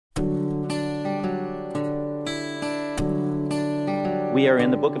We are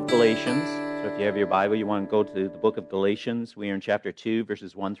in the book of Galatians. So if you have your Bible, you want to go to the book of Galatians. We are in chapter 2,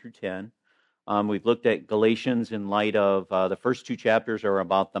 verses 1 through 10. We've looked at Galatians in light of the first two chapters are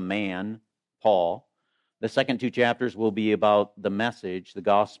about the man, Paul. The second two chapters will be about the message, the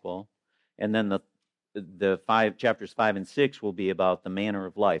gospel. And then chapters 5 and 6 will be about the manner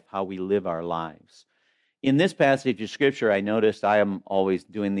of life, how we live our lives. In this passage of Scripture, I noticed I am always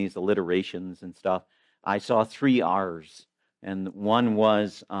doing these alliterations and stuff. I saw 3 R's. And one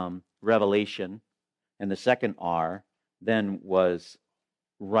was revelation, and the second R then was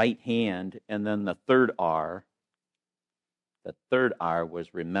right hand, and then the third R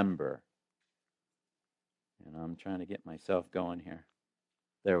was remember. And I'm trying to get myself going here.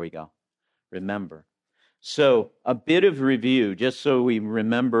 There we go. Remember. So a bit of review, just so we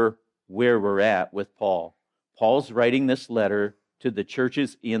remember where we're at with Paul. Paul's writing this letter to the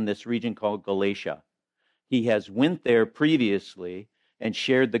churches in this region called Galatia. He has went there previously and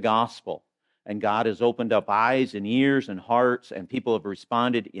shared the gospel. And God has opened up eyes and ears and hearts, and people have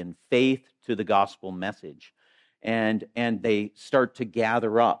responded in faith to the gospel message. And they start to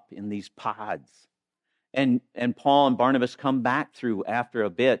gather up in these pods. And Paul and Barnabas come back through after a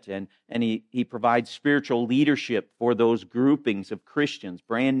bit, and he provides spiritual leadership for those groupings of Christians,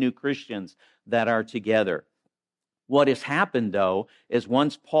 brand new Christians that are together. What has happened, though, is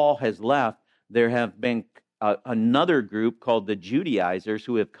once Paul has left, there have been another group called the Judaizers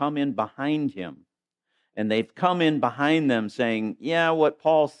who have come in behind him. And they've come in behind them saying, yeah, what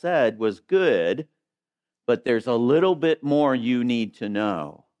Paul said was good, but there's a little bit more you need to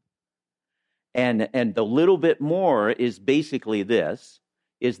know. And the little bit more is basically this,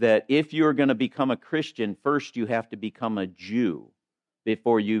 is that if you're going to become a Christian, first you have to become a Jew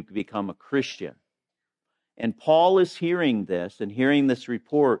before you become a Christian. And Paul is hearing this and hearing this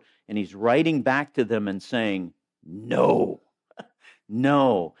report, and he's writing back to them and saying, no,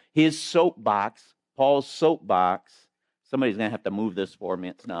 no. His soapbox, Paul's soapbox, somebody's going to have to move this for me,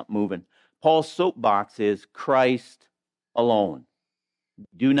 it's not moving. Paul's soapbox is Christ alone.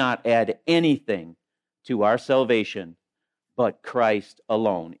 Do not add anything to our salvation but Christ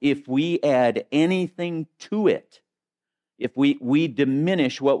alone. If we add anything to it, if we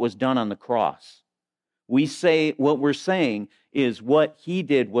diminish what was done on the cross, we say what we're saying is what he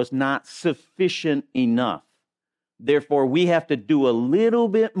did was not sufficient enough. Therefore, we have to do a little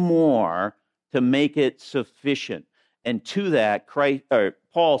bit more to make it sufficient. And to that,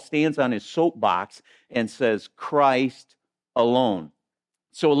 Paul stands on his soapbox and says, Christ alone.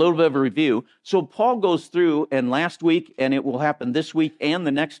 So a little bit of a review. So Paul goes through, and last week, and it will happen this week and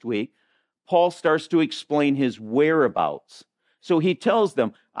the next week, Paul starts to explain his whereabouts. So he tells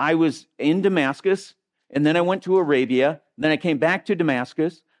them, I was in Damascus, and then I went to Arabia, then I came back to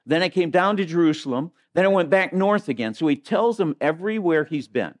Damascus, then I came down to Jerusalem, then I went back north again. So he tells them everywhere he's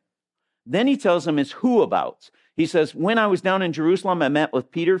been. Then he tells them his whoabouts. He says, when I was down in Jerusalem, I met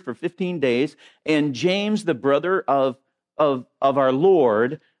with Peter for 15 days, and James, the brother of our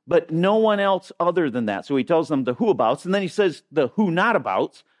Lord, but no one else other than that. So he tells them the whoabouts, and then he says the who not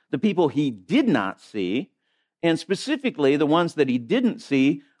abouts, the people he did not see, and specifically the ones that he didn't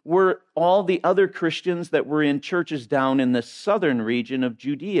see were all the other Christians that were in churches down in the southern region of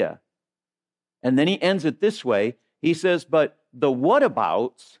Judea. And then he ends it this way. He says, but the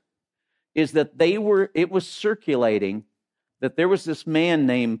whatabouts is that it was circulating that there was this man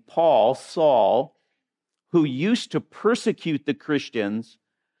named Paul, Saul, who used to persecute the Christians,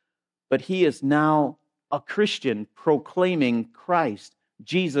 but he is now a Christian proclaiming Christ,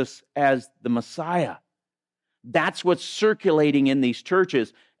 Jesus, as the Messiah. That's what's circulating in these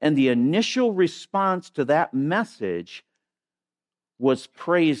churches. And the initial response to that message was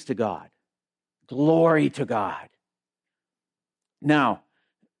praise to God, glory to God. Now,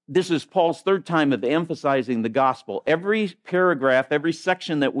 this is Paul's third time of emphasizing the gospel. Every paragraph, every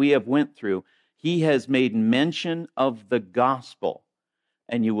section that we have went through, he has made mention of the gospel.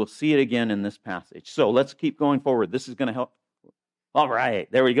 And you will see it again in this passage. So let's keep going forward. This is going to help. All right,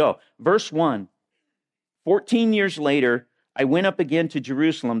 there we go. Verse 1. 14 years later, I went up again to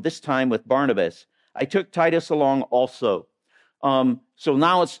Jerusalem, this time with Barnabas. I took Titus along also. So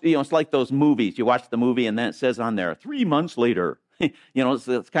now it's like those movies. You watch the movie and then it says on there, 3 months later.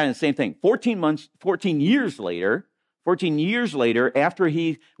 It's kind of the same thing. 14 years later, after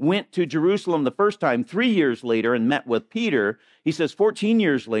he went to Jerusalem the first time, 3 years later and met with Peter, he says, 14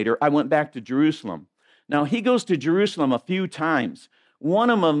 years later, I went back to Jerusalem. Now, he goes to Jerusalem a few times. One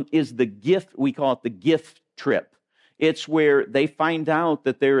of them is the gift, we call it the gift trip. It's where they find out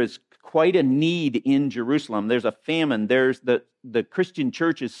that there is quite a need in Jerusalem. There's a famine. There's the Christian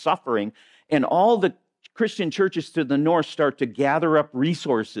church is suffering, and all the Christian churches to the north start to gather up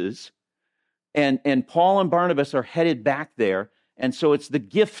resources, and Paul and Barnabas are headed back there. And so it's the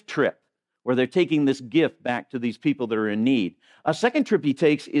gift trip, where they're taking this gift back to these people that are in need. A second trip he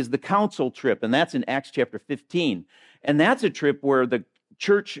takes is the council trip, and that's in Acts chapter 15. And that's a trip where the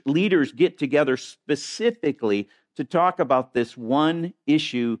church leaders get together specifically to talk about this one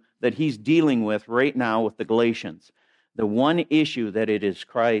issue that he's dealing with right now with the Galatians. The one issue that it is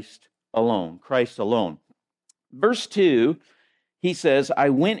Christ alone, Christ alone. Verse 2, he says,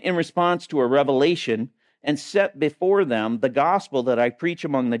 I went in response to a revelation and set before them the gospel that I preach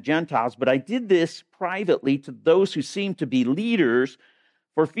among the Gentiles, but I did this privately to those who seemed to be leaders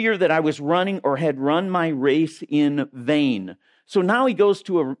for fear that I was running or had run my race in vain. So now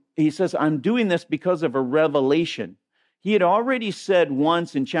he says, I'm doing this because of a revelation. He had already said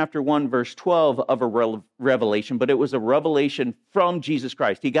once in chapter 1, verse 12 of a revelation, but it was a revelation from Jesus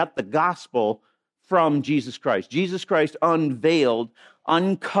Christ. He got the gospel from Jesus Christ. Jesus Christ uncovered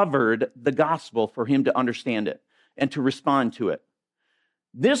the gospel for him to understand it and to respond to it.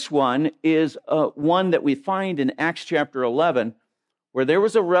 This one is one that we find in Acts chapter 11, where there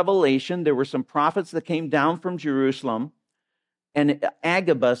was a revelation. There were some prophets that came down from Jerusalem, and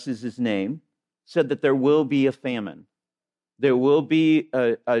Agabus is his name, said that there will be a famine. There will be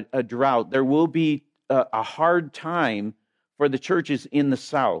a drought. There will be a hard time for the churches in the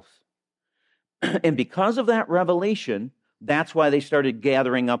south. And because of that revelation, that's why they started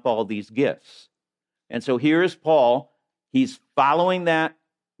gathering up all these gifts. And so here is Paul. He's following that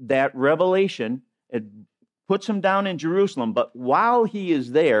revelation. It puts him down in Jerusalem. But while he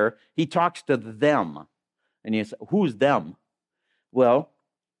is there, he talks to them. And he says, who's them? Well,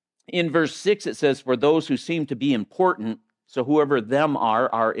 in verse 6, it says, for those who seem to be important. So whoever them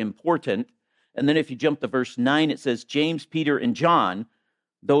are important. And then if you jump to verse 9, it says, James, Peter, and John,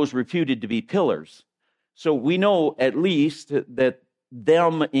 those reputed to be pillars. So we know at least that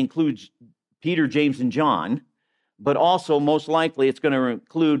them includes Peter, James, and John, but also most likely it's going to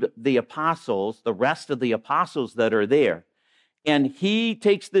include the apostles, the rest of the apostles that are there. And he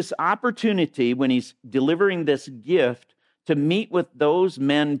takes this opportunity when he's delivering this gift to meet with those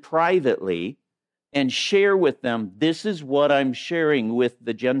men privately and share with them, this is what I'm sharing with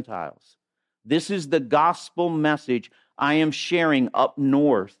the Gentiles. This is the gospel message I am sharing up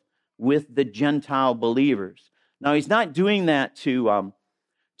north with the Gentile believers. Now, he's not doing that to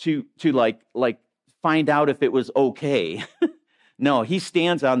like find out if it was okay. No, he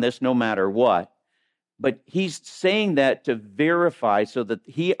stands on this no matter what. But he's saying that to verify so that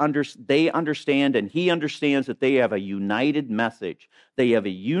they understand and he understands that they have a united message. They have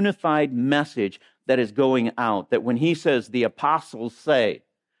a unified message that is going out. That when he says the apostles say,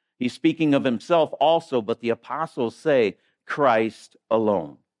 he's speaking of himself also, but the apostles say Christ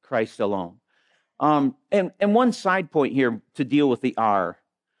alone. Christ alone. And one side point here to deal with the R.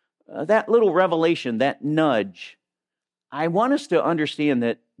 That little revelation, that nudge, I want us to understand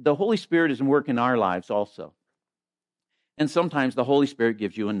that the Holy Spirit is in work in our lives also. And sometimes the Holy Spirit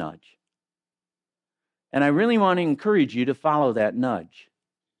gives you a nudge. And I really want to encourage you to follow that nudge.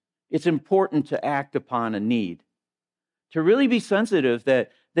 It's important to act upon a need. To really be sensitive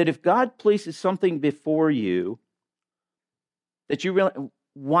that if God places something before you, that you realize,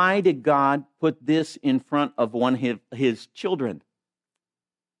 why did God put this in front of one of his children?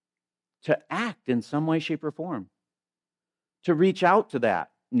 To act in some way, shape, or form. To reach out to that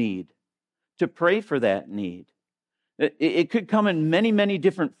need. To pray for that need. It could come in many, many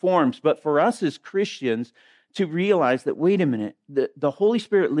different forms, but for us as Christians to realize that, wait a minute, the Holy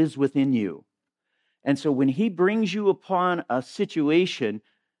Spirit lives within you. And so when he brings you upon a situation,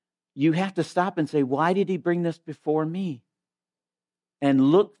 you have to stop and say, why did he bring this before me?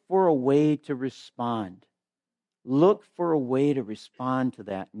 And look for a way to respond. Look for a way to respond to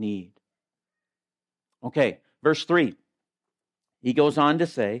that need. Okay, verse 3. He goes on to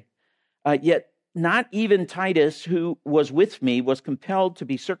say, yet not even Titus, who was with me, was compelled to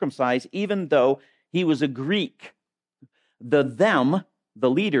be circumcised, even though he was a Greek. The them, the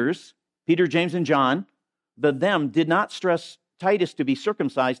leaders, Peter, James, and John, the them did not stress Titus to be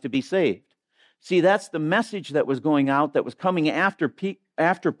circumcised to be saved. See, that's the message that was going out, that was coming after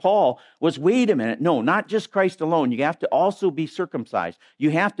Paul, was, wait a minute, no, not just Christ alone. You have to also be circumcised. You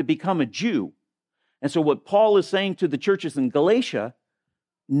have to become a Jew. And so what Paul is saying to the churches in Galatia,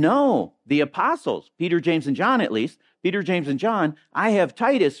 no, the apostles, Peter, James, and John at least, Peter, James, and John, I have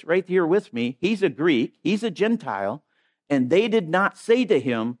Titus right here with me. He's a Greek, he's a Gentile, and they did not say to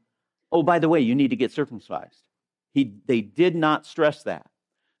him, oh, by the way, you need to get circumcised. They did not stress that.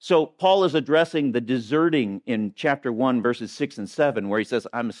 So Paul is addressing the deserting in chapter 1, verses 6 and 7, where he says,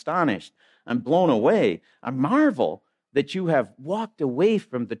 I'm astonished, I'm blown away, I marvel that you have walked away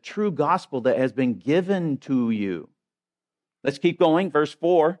from the true gospel that has been given to you. Let's keep going. Verse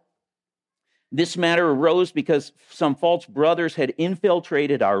 4. This matter arose because some false brothers had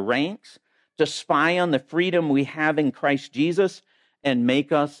infiltrated our ranks to spy on the freedom we have in Christ Jesus and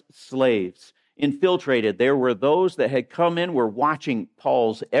make us slaves. Infiltrated. There were those that had come in, were watching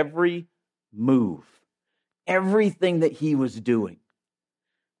Paul's every move, everything that he was doing.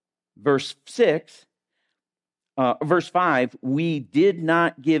 Verse 5, we did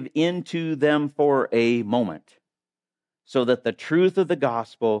not give in to them for a moment, so that the truth of the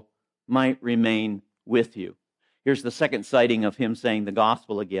gospel might remain with you. Here's the second citing of him saying the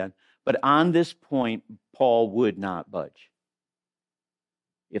gospel again. But on this point, Paul would not budge.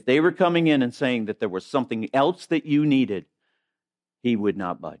 If they were coming in and saying that there was something else that you needed, he would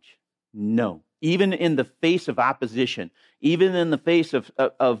not budge. No. Even in the face of opposition, even in the face of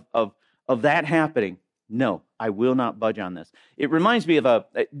that happening, no, I will not budge on this. It reminds me of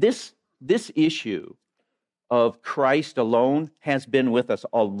this issue of Christ alone has been with us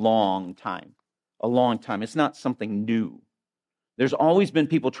a long time. A long time. It's not something new. There's always been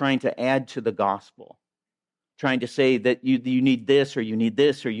people trying to add to the gospel, trying to say that you need this, or you need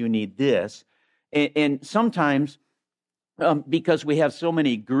this, or you need this. And sometimes, because we have so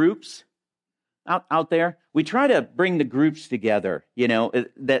many groups out there, we try to bring the groups together.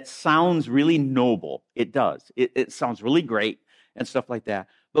 That sounds really noble. It does. It sounds really great and stuff like that.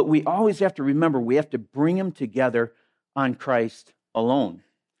 But we always have to remember we have to bring them together on Christ alone.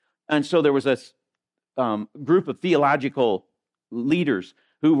 And so there was a group of theological leaders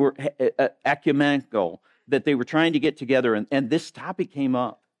who were ecumenical, that they were trying to get together, and this topic came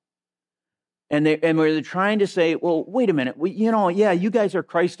up. And they're trying to say, well, wait a minute, you guys are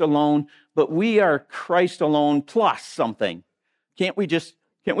Christ alone, but we are Christ alone plus something. Can't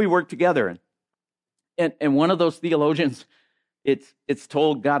we work together? And one of those theologians, it's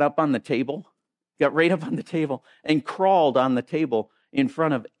told, got right up on the table and crawled on the table in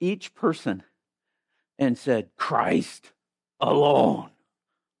front of each person and said, Christ alone.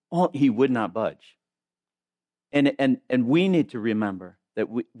 Oh, he would not budge. And we need to remember that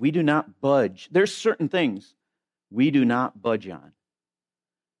we do not budge. There's certain things we do not budge on.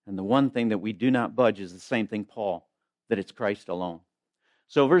 And the one thing that we do not budge is the same thing, Paul, that it's Christ alone.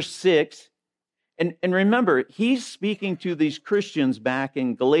 So verse 6, and remember, he's speaking to these Christians back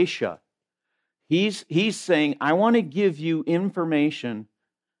in Galatia. He's saying, I want to give you information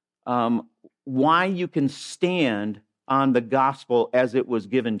why you can stand on the gospel as it was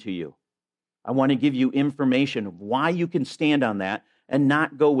given to you. I want to give you information of why you can stand on that and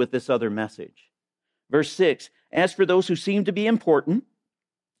not go with this other message. Verse 6, as for those who seem to be important,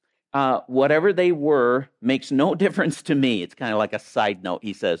 whatever they were makes no difference to me. It's kind of like a side note,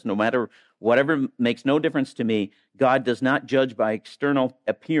 he says. Whatever makes no difference to me. God does not judge by external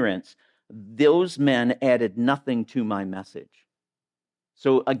appearance. Those men added nothing to my message.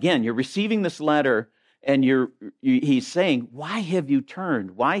 So again, you're receiving this letter, and he's saying, why have you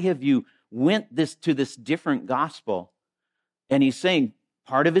turned? Why have you went to this different gospel? And he's saying,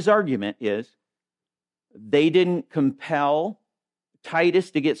 part of his argument is, they didn't compel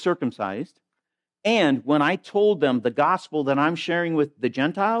Titus to get circumcised. And when I told them the gospel that I'm sharing with the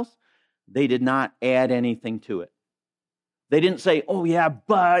Gentiles, they did not add anything to it. They didn't say, oh yeah,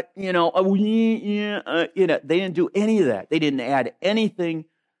 but, they didn't do any of that. They didn't add anything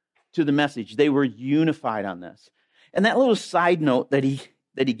to the message. They were unified on this. And that little side note that he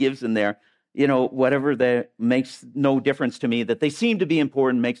gives in there, whatever that makes no difference to me, that they seem to be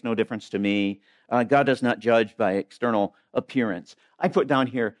important makes no difference to me. God does not judge by external appearance. I put down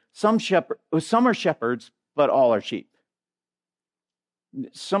here, some are shepherds, but all are sheep.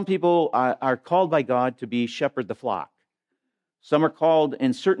 Some people are called by God to be shepherd the flock. Some are called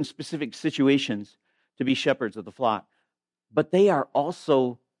in certain specific situations to be shepherds of the flock. But they are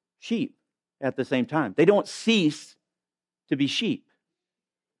also sheep at the same time. They don't cease to be sheep.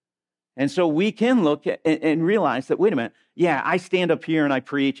 And so we can look at and realize that, wait a minute, yeah, I stand up here and I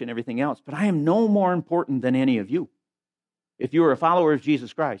preach and everything else, but I am no more important than any of you. If you are a follower of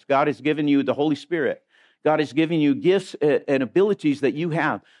Jesus Christ, God has given you the Holy Spirit. God has given you gifts and abilities that you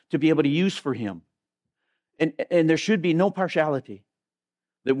have to be able to use for Him. And there should be no partiality,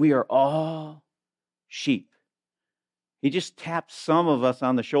 that we are all sheep. He just taps some of us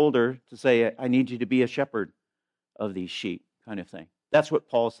on the shoulder to say, I need you to be a shepherd of these sheep, kind of thing. That's what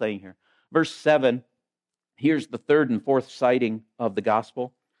Paul's saying here. Verse 7, here's the third and fourth citing of the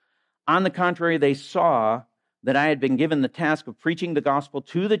gospel. On the contrary, they saw that I had been given the task of preaching the gospel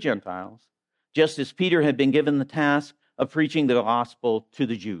to the Gentiles, just as Peter had been given the task of preaching the gospel to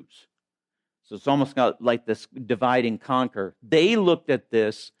the Jews. So it's almost like this divide and conquer. They looked at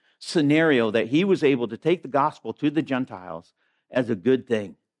this scenario that he was able to take the gospel to the Gentiles as a good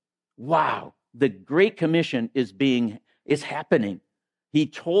thing. Wow, the Great Commission is happening. He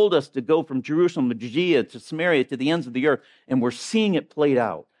told us to go from Jerusalem to Judea to Samaria to the ends of the earth, and we're seeing it played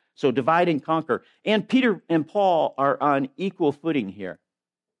out. So divide and conquer. And Peter and Paul are on equal footing here.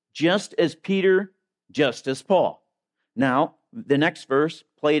 Just as Peter, just as Paul. Now, the next verse,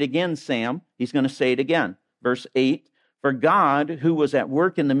 play it again, Sam. He's going to say it again. Verse 8, for God, who was at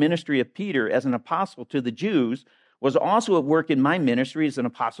work in the ministry of Peter as an apostle to the Jews, was also at work in my ministry as an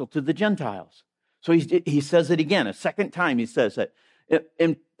apostle to the Gentiles. So he says it again, a second time he says it.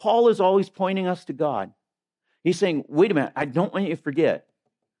 And Paul is always pointing us to God. He's saying, wait a minute, I don't want you to forget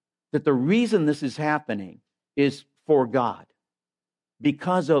that the reason this is happening is for God,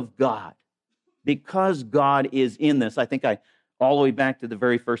 because of God, because God is in this. I think all the way back to the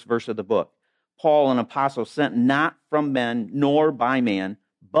very first verse of the book. Paul, an apostle, sent not from men nor by man,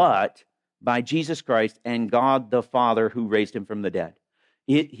 but by Jesus Christ and God the Father who raised him from the dead.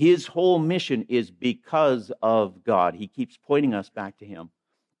 His whole mission is because of God. He keeps pointing us back to him.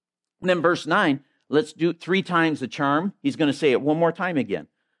 And then verse 9, let's do 3 times the charm. He's going to say it one more time again.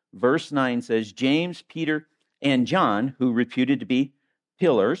 Verse 9 says, James, Peter, and John, who reputed to be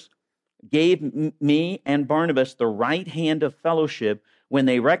pillars, gave me and Barnabas the right hand of fellowship when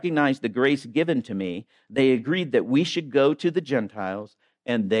they recognized the grace given to me. They agreed that we should go to the Gentiles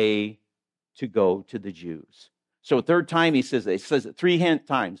and they to go to the Jews. So third time he says it 3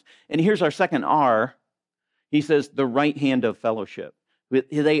 times. And here's our second R. He says the right hand of fellowship.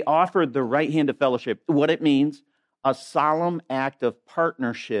 They offered the right hand of fellowship. What it means, a solemn act of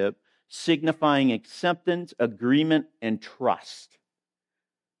partnership signifying acceptance, agreement, and trust.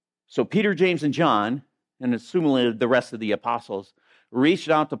 So Peter, James, and John, and assuming the rest of the apostles, reached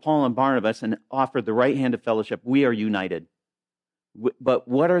out to Paul and Barnabas and offered the right hand of fellowship. We are united. But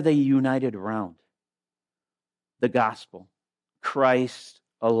what are they united around? The gospel. Christ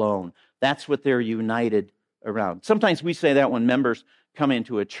alone. That's what they're united around. Sometimes we say that when members come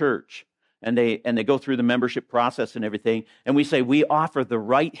into a church and they go through the membership process and everything, and we say we offer the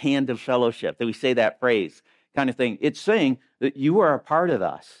right hand of fellowship. That we say that phrase kind of thing. It's saying that you are a part of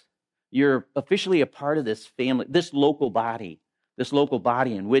us. You're officially a part of this family, this local body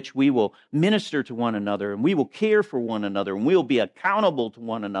in which we will minister to one another and we will care for one another and we will be accountable to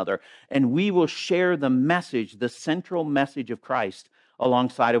one another and we will share the message, the central message of Christ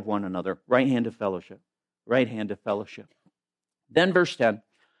alongside of one another. Right hand of fellowship. Right hand of fellowship. Then verse 10.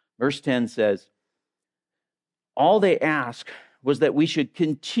 Verse 10 says, all they asked was that we should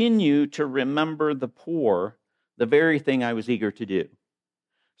continue to remember the poor, the very thing I was eager to do.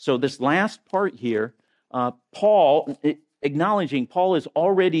 So this last part here, Paul, acknowledging Paul is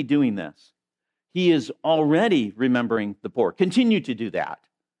already doing this. He is already remembering the poor. Continue to do that.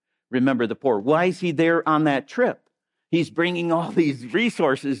 Remember the poor. Why is he there on that trip? He's bringing all these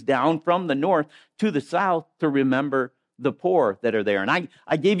resources down from the north to the south to remember the poor that are there. And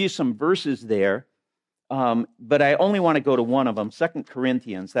I gave you some verses there, but I only want to go to one of them, 2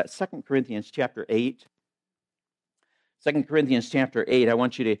 Corinthians. That's 2 Corinthians chapter 8. 2 Corinthians chapter 8, I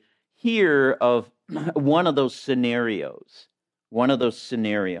want you to hear of one of those scenarios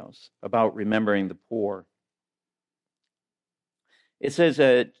about remembering the poor. It says,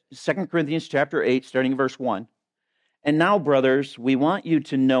 2 Corinthians chapter 8, starting in verse 1, and now, brothers, we want you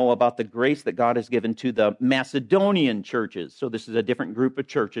to know about the grace that God has given to the Macedonian churches. So this is a different group of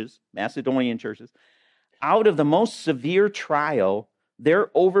churches, Macedonian churches. Out of the most severe trial, their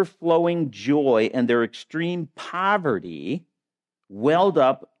overflowing joy and their extreme poverty welled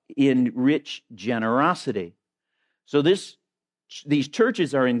up in rich generosity. So these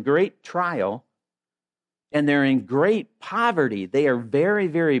churches are in great trial and they're in great poverty. They are very,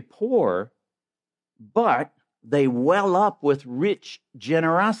 very poor, but they well up with rich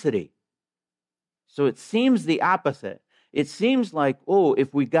generosity. So it seems the opposite. It seems like,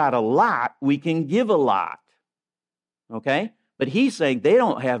 if we got a lot, we can give a lot. Okay? But he's saying they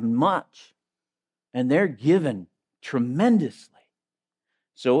don't have much, and they're given tremendously.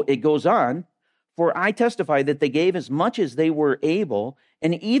 So it goes on, for I testify that they gave as much as they were able,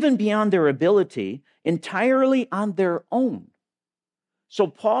 and even beyond their ability, entirely on their own. So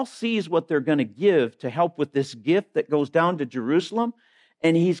Paul sees what they're going to give to help with this gift that goes down to Jerusalem,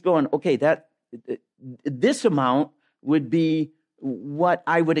 and he's going, okay, this amount would be what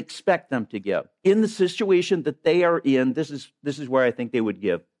I would expect them to give. In the situation that they are in, this is where I think they would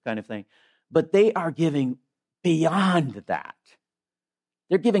give, kind of thing. But they are giving beyond that.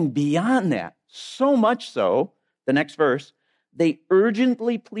 They're giving beyond that. So much so, the next verse, they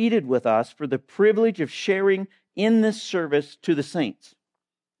urgently pleaded with us for the privilege of sharing in this service to the saints.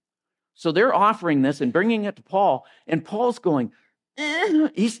 So they're offering this and bringing it to Paul, and Paul's going,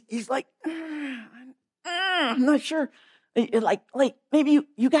 he's like, I'm not sure. Like maybe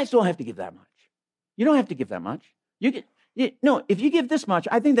you guys don't have to give that much. You don't have to give that much. No, if you give this much,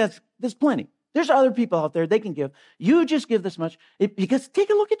 I think that's plenty. There's other people out there, they can give. You just give this much, because take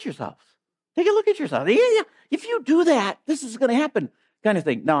a look at yourselves. Take a look at yourself. Yeah. If you do that, this is going to happen, kind of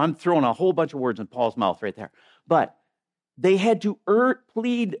thing. Now, I'm throwing a whole bunch of words in Paul's mouth right there. But they had to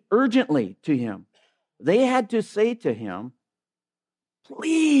plead urgently to him. They had to say to him,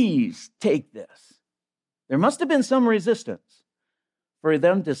 please take this. There must have been some resistance for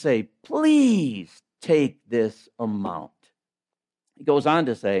them to say, please take this amount. He goes on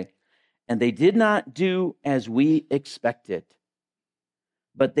to say, and they did not do as we expected,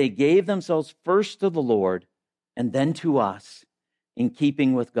 but they gave themselves first to the Lord and then to us, in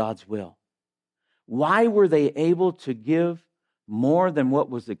keeping with God's will. Why were they able to give more than what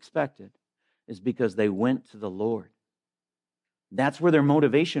was expected? Is because they went to the Lord. That's where their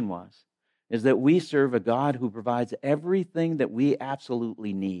motivation was, is that we serve a God who provides everything that we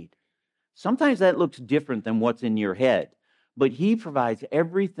absolutely need. Sometimes that looks different than what's in your head, but He provides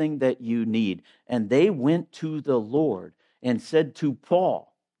everything that you need. And they went to the Lord and said to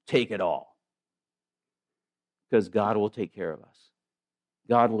Paul, take it all, because God will take care of us.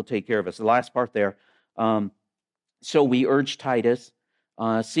 God will take care of us. The last part there, so we urge Titus,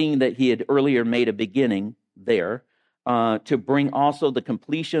 seeing that he had earlier made a beginning there, to bring also the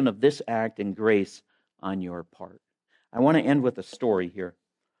completion of this act in grace on your part. I want to end with a story here,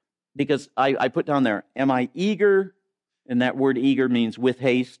 because I put down there, am I eager, and that word eager means with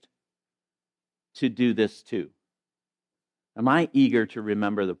haste, to do this too? Am I eager to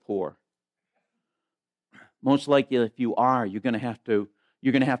remember the poor? Most likely, if you are, you're going to have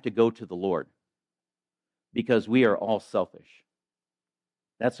to go to the Lord, because we are all selfish.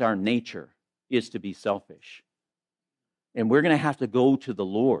 That's our nature, is to be selfish. And we're going to have to go to the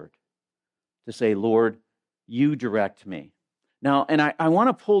Lord to say, Lord, you direct me. Now, and I want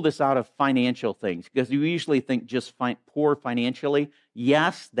to pull this out of financial things, because you usually think just poor financially.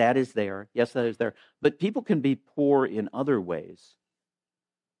 Yes, that is there. Yes, that is there. But people can be poor in other ways,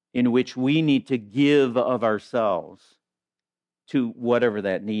 in which we need to give of ourselves to whatever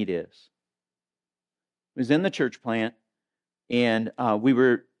that need is. I was in the church plant, and we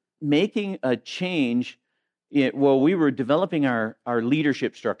were making a change. We were developing our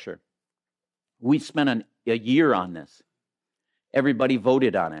leadership structure. We spent a year on this. Everybody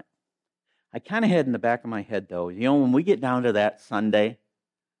voted on it. I kind of had in the back of my head, though, when we get down to that Sunday,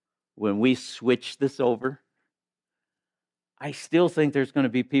 when we switch this over, I still think there's going to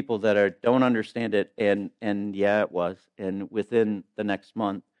be people that don't understand it, and yeah, it was. And within the next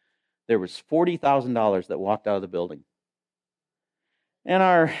month, there was $40,000 that walked out of the building. And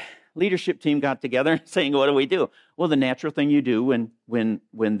our leadership team got together saying, what do we do? Well, the natural thing you do when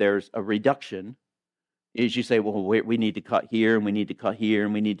there's a reduction is you say, well, we need to cut here, and we need to cut here,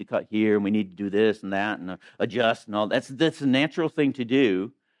 and we need to cut here, and we need to do this and that, and adjust and all. That's a natural thing to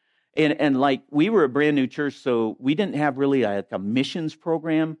do. And like, we were a brand new church, so we didn't have really a missions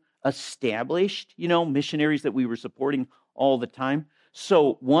program established, missionaries that we were supporting all the time.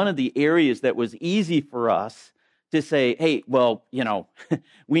 So one of the areas that was easy for us to say, hey, well,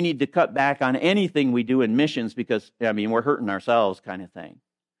 we need to cut back on anything we do in missions, because, we're hurting ourselves, kind of thing.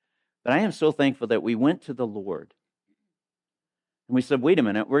 But I am so thankful that we went to the Lord. And we said, wait a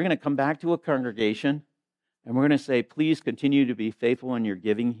minute, we're going to come back to a congregation, and we're going to say, please continue to be faithful in your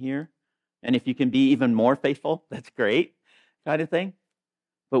giving here. And if you can be even more faithful, that's great, kind of thing.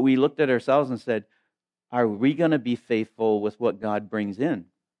 But we looked at ourselves and said, are we going to be faithful with what God brings in?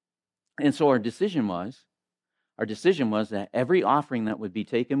 And so our decision was that every offering that would be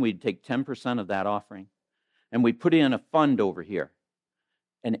taken, we'd take 10% of that offering, and we'd put it in a fund over here.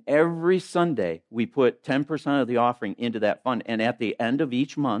 And every Sunday, we put 10% of the offering into that fund. And at the end of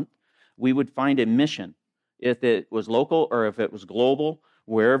each month, we would find a mission, if it was local or if it was global,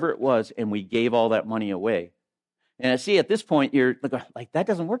 wherever it was, and we gave all that money away. And I see at this point, you're like, that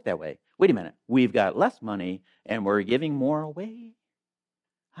doesn't work that way. Wait a minute. We've got less money, and we're giving more away.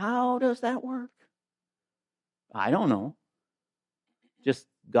 How does that work? I don't know. Just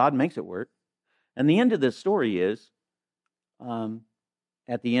God makes it work. And the end of this story is,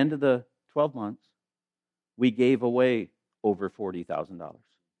 at the end of the 12 months, we gave away over $40,000.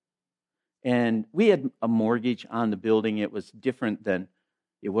 And we had a mortgage on the building. It was different than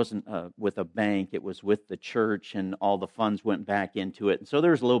It wasn't with a bank, it was with the church, and all the funds went back into it. And so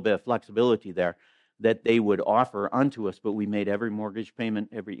there's a little bit of flexibility there that they would offer unto us, but we made every mortgage payment,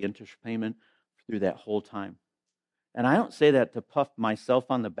 every interest payment through that whole time. And I don't say that to puff myself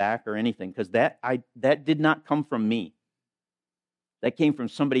on the back or anything, because that did not come from me. That came from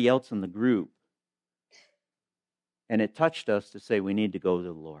somebody else in the group. And it touched us to say we need to go to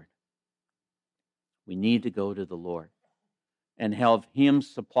the Lord. We need to go to the Lord and have Him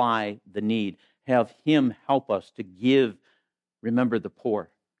supply the need, have Him help us to give, remember the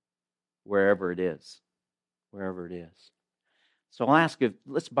poor, wherever it is, wherever it is. So I'll ask if,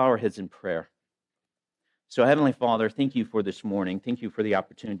 let's bow our heads in prayer. So Heavenly Father, thank you for this morning. Thank you for the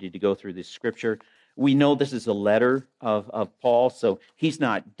opportunity to go through this scripture. We know this is a letter of Paul, so he's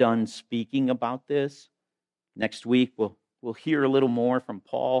not done speaking about this. Next week, we'll hear a little more from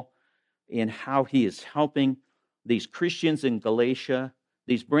Paul in how he is helping these Christians in Galatia,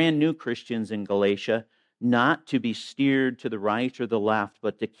 these brand new Christians in Galatia, not to be steered to the right or the left,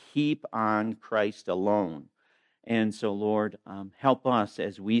 but to keep on Christ alone. And so, Lord, help us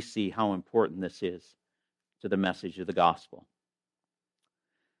as we see how important this is to the message of the gospel.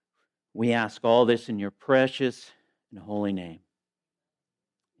 We ask all this in your precious and holy name.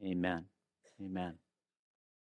 Amen. Amen.